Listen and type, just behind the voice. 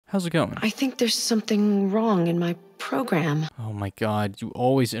How's it going? I think there's something wrong in my program. Oh my god, you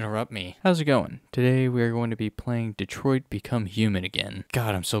always interrupt me. How's it going? Today we are going to be playing Detroit Become Human again.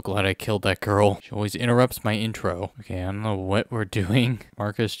 God, I'm so glad I killed that girl. She always interrupts my intro. Okay, I don't know what we're doing.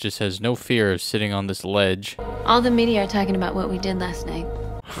 Marcus just has no fear of sitting on this ledge. All the media are talking about what we did last night.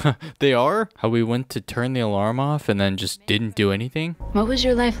 They are? How we went to turn the alarm off and then just didn't do anything? What was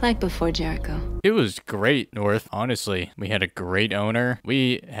your life like before Jericho? It was great, North. Honestly, we had a great owner.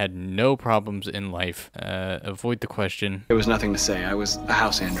 We had no problems in life. Avoid the question. There was nothing to say. I was a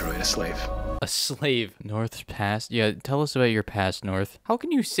house android, a slave. A slave. North's past? Yeah, tell us about your past, North. How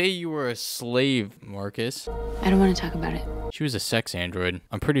can you say you were a slave, Marcus? I don't want to talk about it. She was a sex android.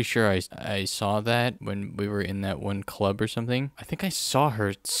 I'm pretty sure I saw that when we were in that one club or something. I think I saw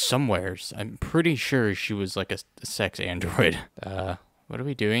her somewhere. I'm pretty sure she was like a sex android. What are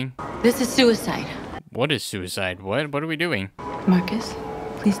we doing? This is suicide. What is suicide? What are we doing? Marcus,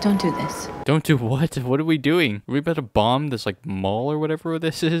 please don't do this. Don't do what? What are we doing? Are we about to bomb this like mall or whatever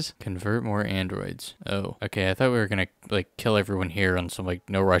this is? Convert more androids. Oh, okay. I thought we were gonna like kill everyone here on some like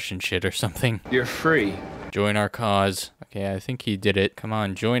no Russian shit or something. You're free. Join our cause. Okay, I think he did it. Come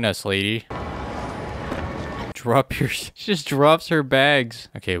on, join us, lady. Drop your... She just drops her bags.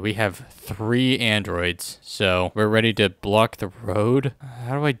 Okay, we have 3 androids, so we're ready to block the road.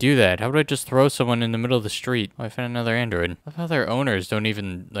 How do I do that? How do I just throw someone in the middle of the street? Oh, I found another android. I love how their owners don't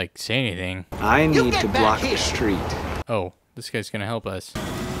even, like, say anything. I need to block the street. Oh, this guy's gonna help us.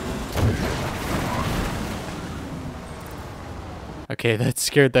 Okay, that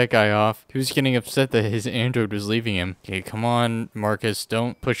scared that guy off. He was getting upset that his android was leaving him. Okay, come on, Marcus.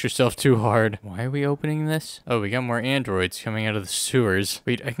 Don't push yourself too hard. Why are we opening this? Oh, we got more androids coming out of the sewers.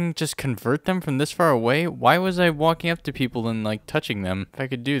 Wait, I can just convert them from this far away? Why was I walking up to people and, like, touching them? If I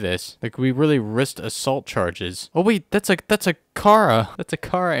could do this. Like, we really risked assault charges. Oh, wait, that's a Kara. That's a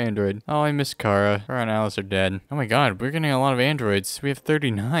Kara android. Oh, I miss Kara. Kara and Alice are dead. Oh my god, we're getting a lot of androids. We have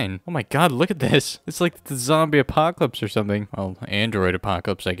 39. Oh my god, look at this. It's like the zombie apocalypse or something. Well, android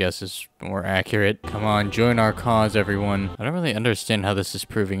apocalypse, I guess, is more accurate. Come on, join our cause, everyone. I don't really understand how this is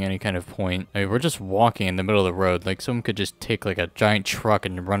proving any kind of point. I mean, we're just walking in the middle of the road. Like, someone could just take, like, a giant truck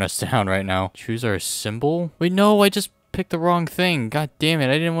and run us down right now. Choose our symbol? Wait, no, I just picked the wrong thing. God damn it.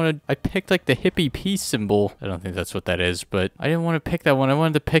 I didn't want to... I picked like the hippie peace symbol. I don't think that's what that is, but I didn't want to pick that one. I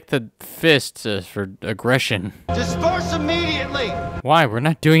wanted to pick the fist for aggression. Disperse immediately! Why? We're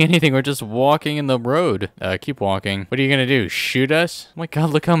not doing anything. We're just walking in the road. Keep walking. What are you gonna do? Shoot us? Oh my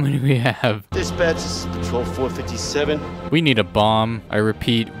god, look how many we have. Dispatch, this is Patrol 457. We need a bomb. I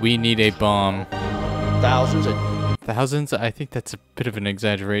repeat, we need a bomb. Thousands. Thousands? I think that's a bit of an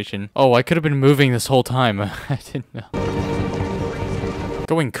exaggeration. Oh, I could have been moving this whole time. I didn't know.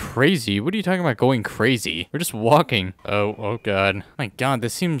 Going crazy? What are you talking about going crazy? We're just walking. Oh god. My god,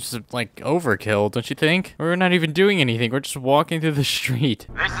 this seems like overkill, don't you think? We're not even doing anything. We're just walking through the street.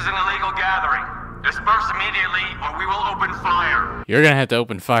 This is an illegal gathering. Disperse immediately or we will open fire. You're gonna have to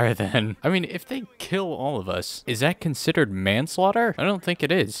open fire then. I mean, if they kill all of us, is that considered manslaughter? I don't think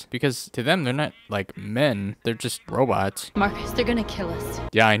it is. Because to them, they're not like men. They're just robots. Marcus, they're gonna kill us.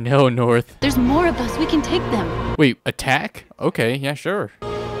 Yeah, I know, North. There's more of us. We can take them. Wait, attack? Okay, yeah, sure.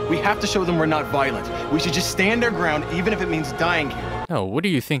 We have to show them we're not violent. We should just stand our ground, even if it means dying here. Oh, what do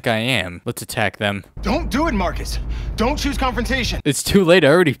you think I am? Let's attack them. Don't do it, Marcus. Don't choose confrontation. It's too late. I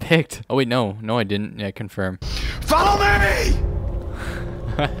already picked. Oh, wait, no. No, I didn't. Yeah, confirm. Follow me!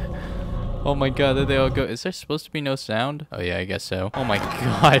 Oh my god, did they all go? Is there supposed to be no sound? Oh yeah, I guess so. Oh my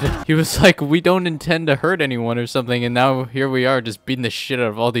god. He was like, we don't intend to hurt anyone or something, and now here we are just beating the shit out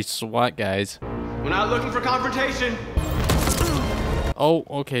of all these SWAT guys. We're not looking for confrontation. Oh,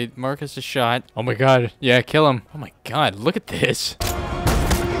 okay, Marcus is shot. Oh my god. Yeah, kill him. Oh my god, look at this.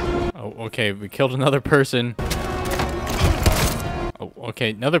 Oh, okay, we killed another person. Oh, okay,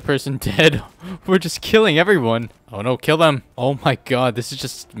 another person dead. We're just killing everyone. Oh no, kill them. Oh my god, this is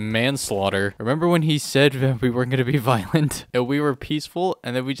just manslaughter. Remember when he said that we weren't going to be violent? That we were peaceful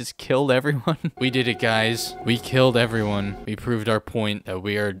and then we just killed everyone? We did it, guys. We killed everyone. We proved our point that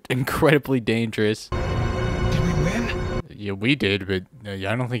we are incredibly dangerous. Did we win? Yeah, we did, but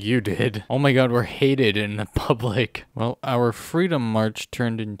I don't think you did. Oh my god, we're hated in the public. Well, our freedom march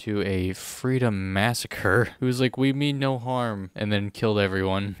turned into a freedom massacre. It was like, we mean no harm, and then killed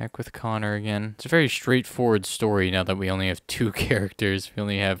everyone. Back with Connor again. It's a very straightforward story now that we only have 2 characters. We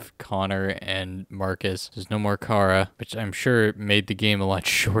only have Connor and Marcus. There's no more Kara, which I'm sure made the game a lot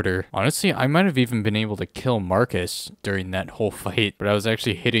shorter. Honestly, I might have even been able to kill Marcus during that whole fight, but I was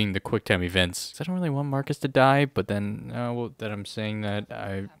actually hitting the QuickTime events. I don't really want Marcus to die, but then well, that I'm saying that,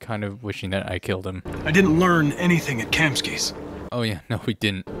 I'm kind of wishing that I killed him. I didn't learn anything at Kamsky's. Oh yeah, no we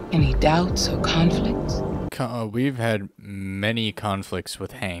didn't. Any doubts or conflicts? We've had many conflicts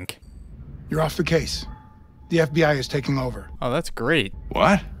with Hank. You're off the case. The FBI is taking over. Oh, that's great.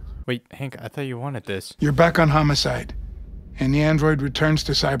 What? Wait, Hank, I thought you wanted this. You're back on homicide, and the android returns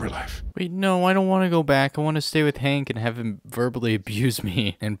to cyberlife. Wait, no, I don't want to go back. I want to stay with Hank and have him verbally abuse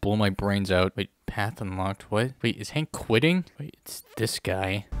me and blow my brains out. Wait, path unlocked. What? Wait, is Hank quitting? Wait, it's this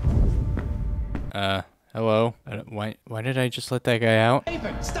guy. Hello? Why did I just let that guy out?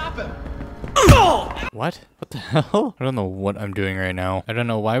 Nathan, stop him! What? What the hell? I don't know what I'm doing right now. I don't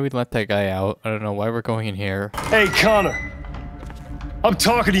know why we let that guy out. I don't know why we're going in here. Hey, Connor. I'm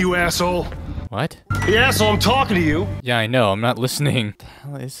talking to you, asshole. What? The asshole, I'm talking to you. Yeah, I know. I'm not listening. What the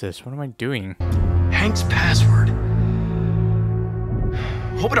hell is this? What am I doing? Hank's password.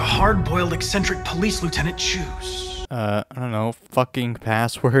 What would a hard-boiled eccentric police lieutenant choose? I don't know. Fucking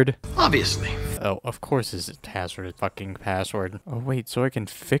password. Obviously. Oh, of course his password is fucking password. Oh, wait, so I can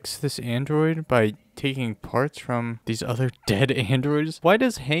fix this android by taking parts from these other dead androids? Why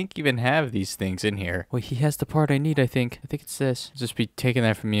does Hank even have these things in here? Wait, he has the part I need, I think. I think it's this. I'll just be taking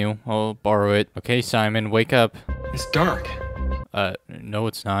that from you. I'll borrow it. Okay, Simon, wake up. It's dark. No,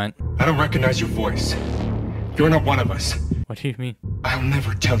 it's not. I don't recognize your voice. You're not one of us. What do you mean? I'll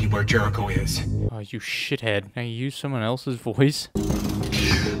never tell you where Jericho is. Oh, you shithead. Now you use someone else's voice?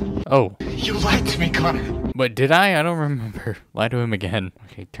 Oh. You lied to me, Connor. But did I? I don't remember. Lie to him again.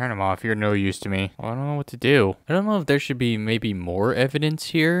 Okay, turn him off. You're no use to me. Well, I don't know what to do. I don't know if there should be maybe more evidence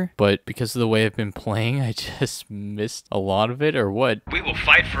here, but because of the way I've been playing, I just missed a lot of it, or what? We will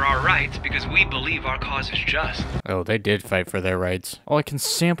fight for our rights because we believe our cause is just. Oh, they did fight for their rights. Oh, I can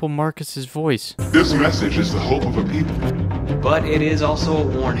sample Marcus's voice. This message is the hope of a people. But it is also a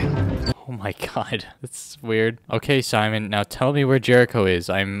warning. Oh my god, that's weird. Okay, Simon, now tell me where Jericho is.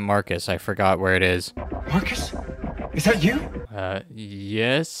 I'm Marcus. I forgot where it is. Marcus? Is that you?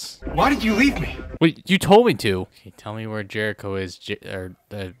 Yes? Why did you leave me? Wait, you told me to. Okay, tell me where Jericho is.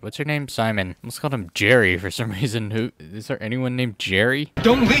 What's your name? Simon. I almost called him Jerry for some reason. Is there anyone named Jerry?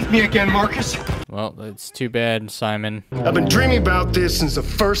 Don't leave me again, Marcus. Well, that's too bad, Simon. I've been dreaming about this since the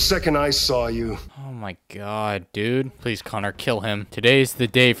first second I saw you. Oh my god, dude. Please, Connor, kill him. Today's the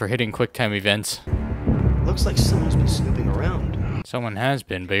day for hitting QuickTime events. Looks like someone's been snooping around. Someone has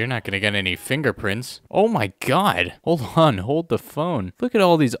been, but you're not gonna get any fingerprints. Oh my god. Hold on, hold the phone. Look at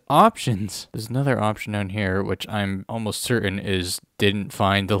all these options. There's another option down here, which I'm almost certain is didn't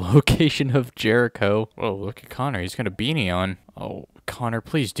find the location of Jericho. Oh, look at Connor. He's got a beanie on. Oh, Connor,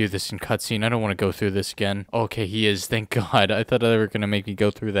 please do this in cutscene. I don't want to go through this again. Okay, he is. Thank God. I thought they were going to make me go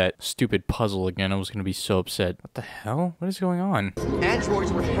through that stupid puzzle again. I was going to be so upset. What the hell? What is going on?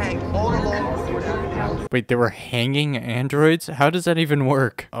 Androids were hanged all along. Wait, they were hanging androids? How does that even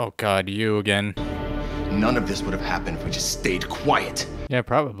work? Oh God, you again. None of this would have happened if we just stayed quiet. Yeah,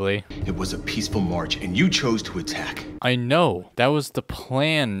 probably. It was a peaceful march, and you chose to attack. I know. That was the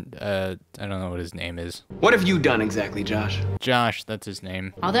plan. I don't know what his name is. What have you done exactly, Josh? Josh, that's his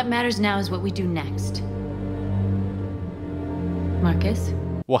name. All that matters now is what we do next. Marcus?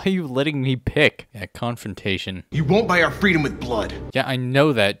 Why are you letting me pick? Yeah, confrontation. You won't buy our freedom with blood. Yeah, I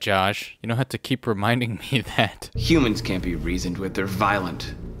know that, Josh. You don't have to keep reminding me that. Humans can't be reasoned with. They're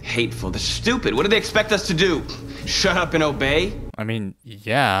violent, hateful, they're stupid. What do they expect us to do? Shut up and obey? I mean,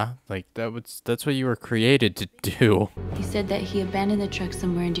 yeah, like that's what you were created to do. He said that he abandoned the truck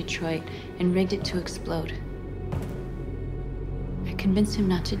somewhere in Detroit and rigged it to explode. I convinced him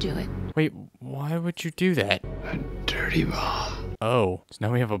not to do it. Wait, why would you do that? A dirty bomb. Oh, so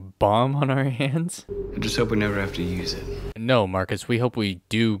now we have a bomb on our hands? I just hope we never have to use it. No, Marcus, we hope we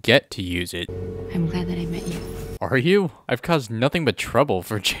do get to use it. I'm glad that I met you. Are you? I've caused nothing but trouble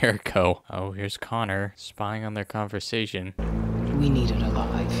for Jericho. Oh, here's Connor, spying on their conversation. We need it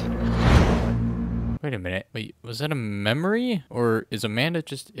alive. Wait a minute. Wait, was that a memory? Or is Amanda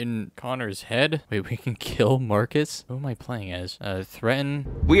just in Connor's head? Wait, we can kill Marcus? Who am I playing as? Threaten?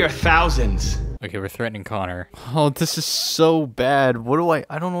 We are thousands. Okay, we're threatening Connor. Oh, this is so bad. What do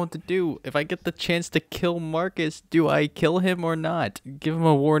I don't know what to do. If I get the chance to kill Marcus, do I kill him or not? Give him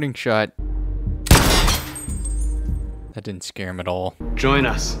a warning shot. That didn't scare him at all. Join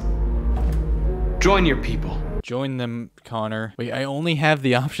us. Join your people. Join them, Connor. Wait, I only have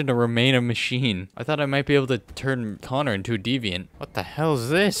the option to remain a machine. I thought I might be able to turn Connor into a deviant. What the hell is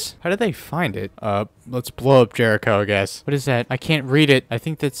this? How did they find it? Let's blow up Jericho, I guess. What is that? I can't read it. I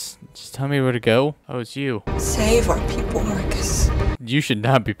think that's... Just tell me where to go. Oh, it's you. Save our people, Marcus. You should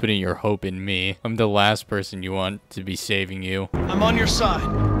not be putting your hope in me. I'm the last person you want to be saving you. I'm on your side.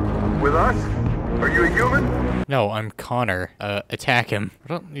 With us, Are you a human? No, I'm Connor. Attack him. I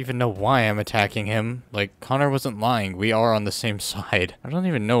don't even know why I'm attacking him. Like, Connor wasn't lying. We are on the same side. I don't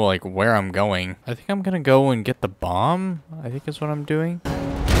even know, like, where I'm going. I think I'm gonna go and get the bomb, I think is what I'm doing.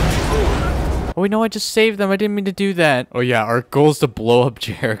 Oh, wait, no, I just saved them. I didn't mean to do that. Oh, yeah, our goal is to blow up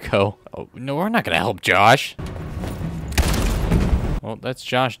Jericho. Oh, no, we're not gonna help Josh. Well, that's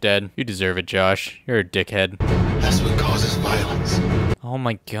Josh dead. You deserve it, Josh. You're a dickhead. That's what causes violence. Oh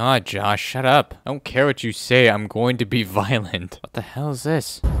my god, Josh, shut up. I don't care what you say, I'm going to be violent. What the hell is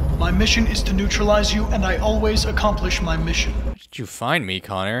this? My mission is to neutralize you, and I always accomplish my mission. Where did you find me,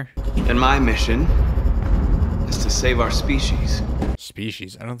 Connor? And my mission is to save our species.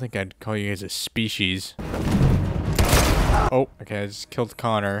 Species? I don't think I'd call you guys a species. Oh, okay, I just killed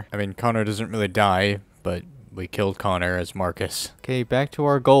Connor. I mean, Connor doesn't really die, but we killed Connor as Marcus. Okay, back to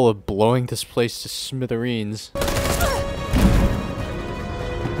our goal of blowing this place to smithereens.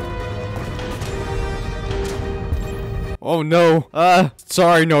 Oh no!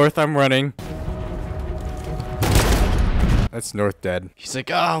 Sorry, North, I'm running. That's North dead. He's like,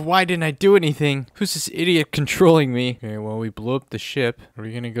 why didn't I do anything? Who's this idiot controlling me? Okay, well, we blew up the ship. Are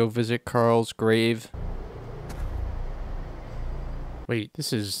we gonna go visit Carl's grave? Wait,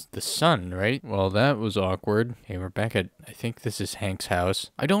 this is the sun, right? Well, that was awkward. Okay, we're back at, I think this is Hank's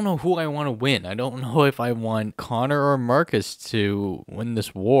house. I don't know who I want to win. I don't know if I want Connor or Marcus to win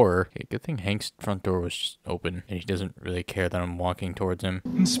this war. Okay, good thing Hank's front door was just open, and he doesn't really care that I'm walking towards him.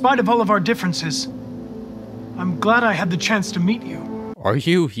 In spite of all of our differences, I'm glad I had the chance to meet you. Are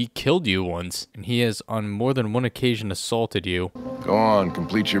you? He killed you once, and he has on more than one occasion assaulted you. Go on,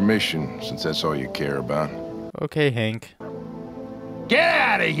 complete your mission, since that's all you care about. Okay, Hank. Get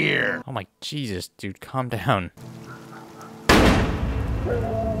out of here! Oh my Jesus, dude, calm down.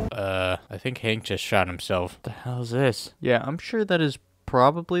 I think Hank just shot himself. What the hell is this? Yeah, I'm sure that is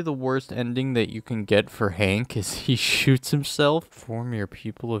probably the worst ending that you can get for Hank is he shoots himself. Form your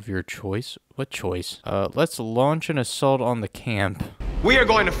people of your choice? What choice? Let's launch an assault on the camp. We are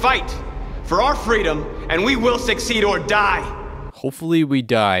going to fight for our freedom, and we will succeed or die. Hopefully we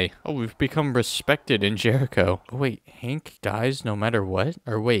die. Oh, we've become respected in Jericho. Oh, wait, Hank dies no matter what?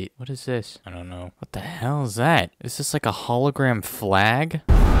 Or wait, what is this? I don't know. What the hell is that? Is this like a hologram flag?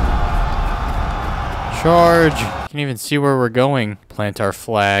 Charge! Can't even see where we're going. Plant our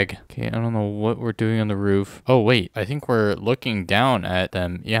flag. Okay, I don't know what we're doing on the roof. Oh, wait. I think we're looking down at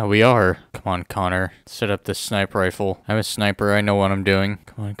them. Yeah, we are. Come on, Connor. Set up this sniper rifle. I'm a sniper. I know what I'm doing.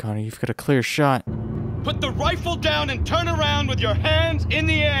 Come on, Connor. You've got a clear shot. Put the rifle down and turn around with your hands in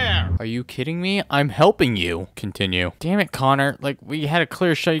the air! Are you kidding me? I'm helping you. Continue. Damn it, Connor. Like, we had a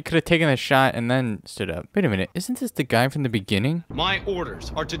clear shot. You could have taken the shot and then stood up. Wait a minute. Isn't this the guy from the beginning? My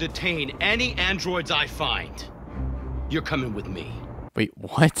orders are to detain any androids I find. You're coming with me. Wait,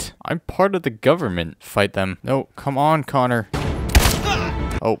 what? I'm part of the government. Fight them. No, come on, Connor.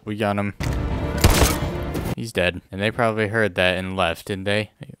 Oh, we got him. He's dead. And they probably heard that and left, didn't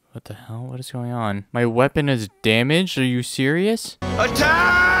they? What the hell? What is going on? My weapon is damaged? Are you serious?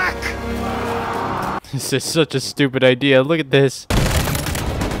 Attack! This is such a stupid idea. Look at this.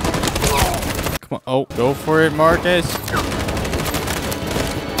 Come on. Oh, go for it, Marcus.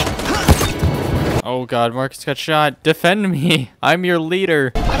 Oh god, Marcus got shot. Defend me. I'm your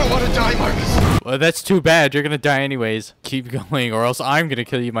leader. I don't want to die, Marcus. Well, that's too bad. You're gonna die anyways. Keep going or else I'm gonna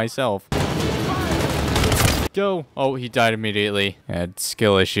kill you myself. Go. Oh, he died immediately. Yeah,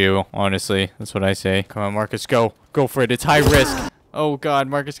 skill issue, honestly. That's what I say. Come on, Marcus, go. Go for it. It's high risk. Oh, God.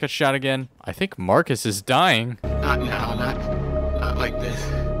 Marcus got shot again. I think Marcus is dying. Not now, not like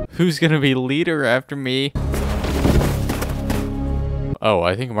this. Who's gonna be leader after me? Oh,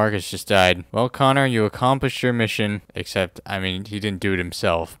 I think Marcus just died. Well, Connor, you accomplished your mission. Except, I mean, he didn't do it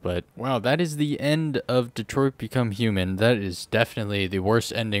himself, but... Wow, that is the end of Detroit Become Human. That is definitely the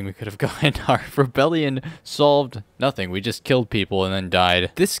worst ending we could have gotten. Our rebellion solved nothing. We just killed people and then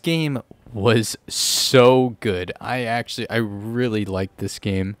died. This game was so good. I really liked this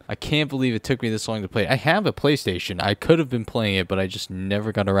game. I can't believe it took me this long to play it. I have a PlayStation. I could have been playing it, but I just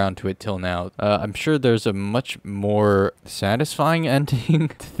never got around to it till now. I'm sure there's a much more satisfying ending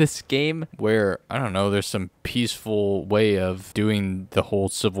to this game where, I don't know, there's some peaceful way of doing the whole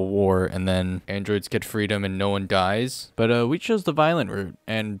Civil War and then androids get freedom and no one dies. But we chose the violent route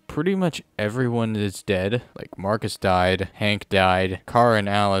and pretty much everyone is dead. Like Marcus died, Hank died, Kara and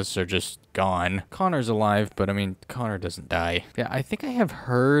Alice are just gone. Connor's alive, but I mean, Connor doesn't die. Yeah, I think I have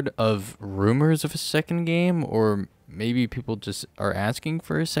heard of rumors of a second game, or maybe people just are asking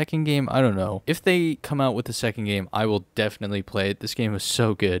for a second game. I don't know. If they come out with a second game, I will definitely play it. This game was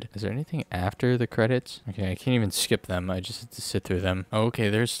so good. Is there anything after the credits? Okay, I can't even skip them. I just have to sit through them. Oh, okay,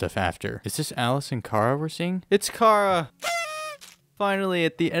 there's stuff after. Is this Alice and Kara we're seeing? It's Kara! Finally,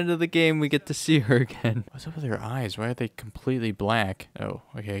 at the end of the game, we get to see her again. What's up with her eyes? Why are they completely black? Oh,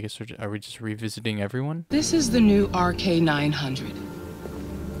 okay, I guess are we just revisiting everyone? This is the new RK-900.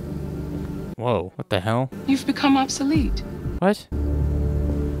 Whoa, what the hell? You've become obsolete. What?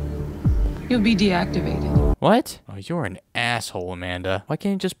 You'll be deactivated. What? Oh, you're an asshole, Amanda. Why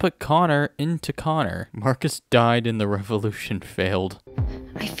can't you just put Connor into Connor? Marcus died and the revolution failed.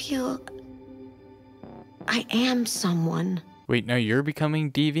 I feel I am someone. Wait, now you're becoming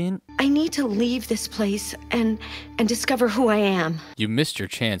deviant? I need to leave this place and discover who I am. You missed your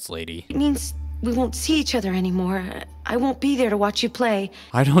chance, lady. It means we won't see each other anymore. I won't be there to watch you play.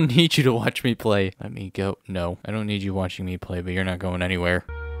 I don't need you to watch me play. Let me go. No, I don't need you watching me play, but you're not going anywhere.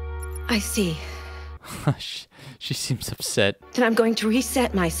 I see. She seems upset. Then I'm going to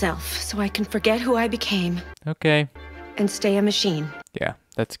reset myself so I can forget who I became. Okay. And stay a machine. Yeah,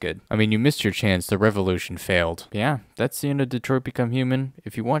 that's good. I mean, you missed your chance. The revolution failed. Yeah, that's the end of Detroit Become Human.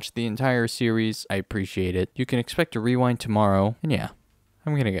 If you watched the entire series, I appreciate it. You can expect a rewind tomorrow. And yeah,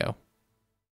 I'm gonna go.